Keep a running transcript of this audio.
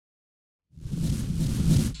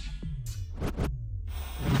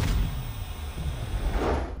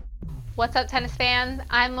What's up, tennis fans?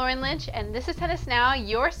 I'm Lauren Lynch, and this is Tennis Now,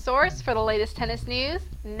 your source for the latest tennis news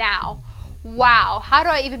now. Wow, how do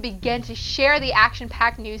I even begin to share the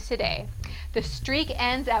action-packed news today? The streak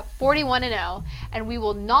ends at 41-0, and we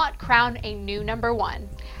will not crown a new number one.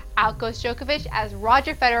 Out goes Djokovic as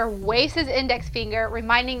Roger Federer waves his index finger,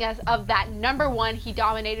 reminding us of that number one he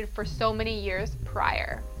dominated for so many years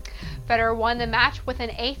prior. Federer won the match with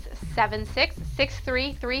an ace 7-6,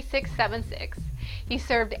 6-3, 3-6, 7-6. He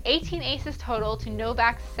served 18 aces total to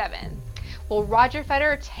Novak's 7. Will Roger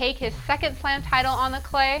Federer take his second slam title on the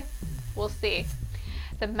clay? We'll see.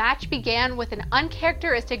 The match began with an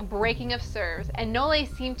uncharacteristic breaking of serves, and Nole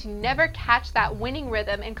seemed to never catch that winning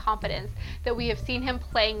rhythm and confidence that we have seen him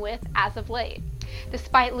playing with as of late.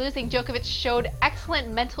 Despite losing, Djokovic showed excellent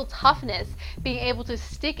mental toughness, being able to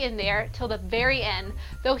stick in there till the very end,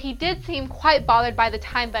 though he did seem quite bothered by the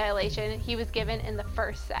time violation he was given in the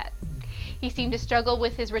first set. He seemed to struggle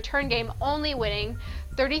with his return game, only winning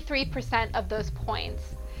 33% of those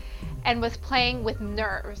points, and was playing with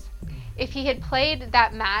nerves. If he had played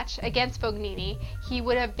that match against Fognini, he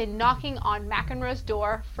would have been knocking on McEnroe's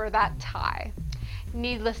door for that tie.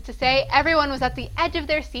 Needless to say, everyone was at the edge of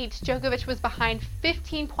their seats. Djokovic was behind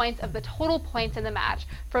 15 points of the total points in the match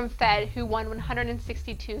from Fed, who won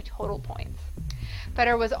 162 total points.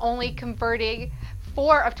 Federer was only converting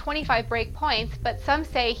 4 of 25 break points, but some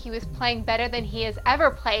say he was playing better than he has ever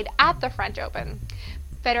played at the French Open.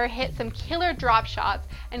 Federer hit some killer drop shots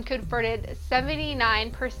and converted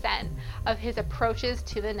 79% of his approaches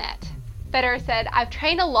to the net. Federer said, "I've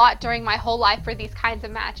trained a lot during my whole life for these kinds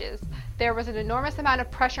of matches. There was an enormous amount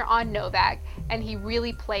of pressure on Novak, and he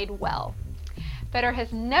really played well." Federer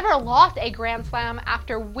has never lost a Grand Slam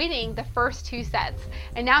after winning the first 2 sets,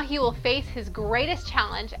 and now he will face his greatest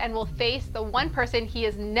challenge and will face the one person he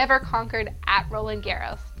has never conquered at Roland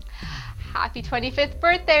Garros. Happy 25th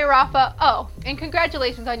birthday, Rafa! Oh, and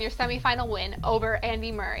congratulations on your semifinal win over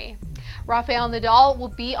Andy Murray. Rafael Nadal will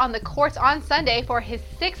be on the courts on Sunday for his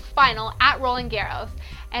 6th final at Roland Garros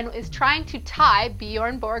and is trying to tie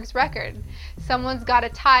Bjorn Borg's record. Someone's got to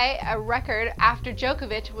tie a record after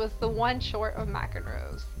Djokovic was the one short of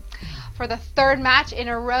McEnroe's. For the 3rd match in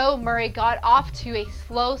a row, Murray got off to a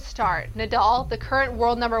slow start. Nadal, the current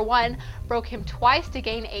world number one, broke him twice to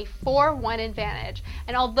gain a 4-1 advantage.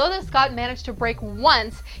 And although the Scot managed to break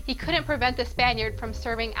once, he couldn't prevent the Spaniard from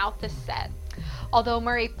serving out the set. Although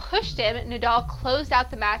Murray pushed him, Nadal closed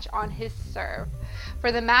out the match on his serve.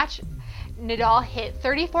 For the match, Nadal hit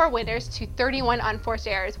 34 winners to 31 unforced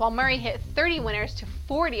errors, while Murray hit 30 winners to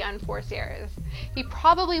 40 unforced errors. He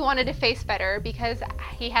probably wanted to face Federer because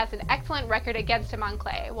he has an excellent record against him on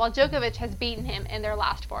clay, while Djokovic has beaten him in their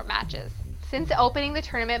last 4 matches. Since opening the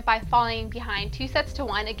tournament by falling behind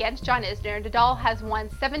 2-1 against John Isner, Nadal has won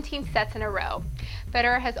 17 sets in a row.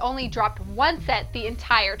 Federer has only dropped 1 set the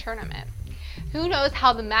entire tournament. Who knows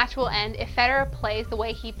how the match will end if Federer plays the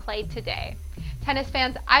way he played today? Tennis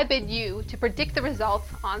fans, I bid you to predict the results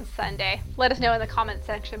on Sunday. Let us know in the comment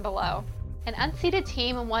section below. An unseeded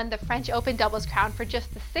team won the French Open doubles crown for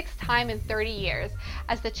just the 6th time in 30 years,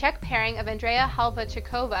 as the Czech pairing of Andrea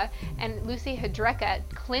Hlavačková and Lucy Hrdlicka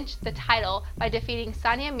clinched the title by defeating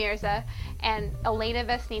Sania Mirza and Elena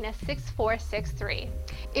Vesnina 6-4, 6-3.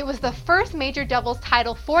 It was the first major doubles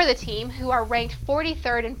title for the team, who are ranked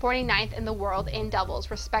 43rd and 49th in the world in doubles,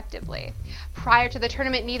 respectively. Prior to the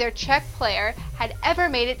tournament, neither Czech player had ever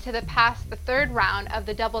made it to past the 3rd round of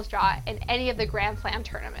the doubles draw in any of the Grand Slam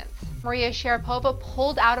tournaments. Maria Sharapova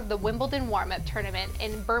pulled out of the Wimbledon warm-up tournament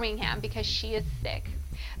in Birmingham because she is sick.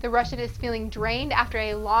 The Russian is feeling drained after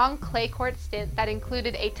a long clay court stint that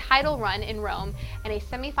included a title run in Rome and a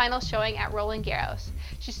semifinal showing at Roland Garros.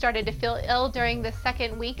 She started to feel ill during the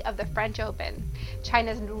 2nd week of the French Open.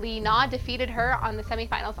 China's Li Na defeated her on the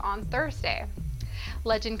semifinals on Thursday.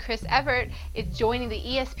 Legend Chris Evert is joining the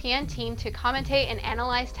ESPN team to commentate and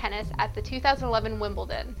analyze tennis at the 2011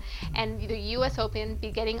 Wimbledon and the US Open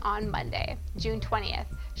beginning on Monday, June 20th.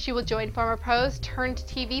 She will join former pros turned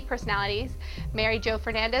TV personalities Mary Jo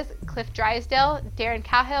Fernandez, Cliff Drysdale, Darren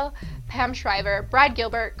Cahill, Pam Shriver, Brad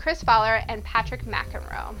Gilbert, Chris Fowler, and Patrick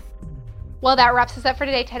McEnroe. Well, that wraps us up for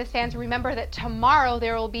today, tennis fans. Remember that tomorrow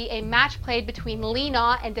there will be a match played between Li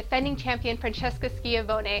Na and defending champion Francesca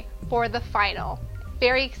Schiavone for the final.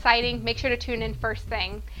 Very exciting. Make sure to tune in first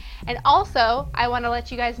thing. And also, I want to let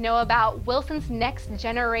you guys know about Wilson's Next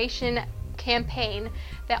Generation campaign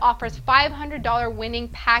that offers $500 winning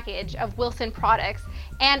package of Wilson products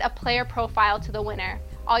and a player profile to the winner.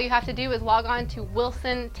 All you have to do is log on to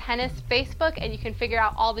Wilson Tennis Facebook and you can figure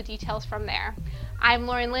out all the details from there. I'm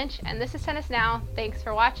Lauren Lynch and this is Tennis Now. Thanks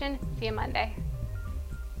for watching. See you Monday.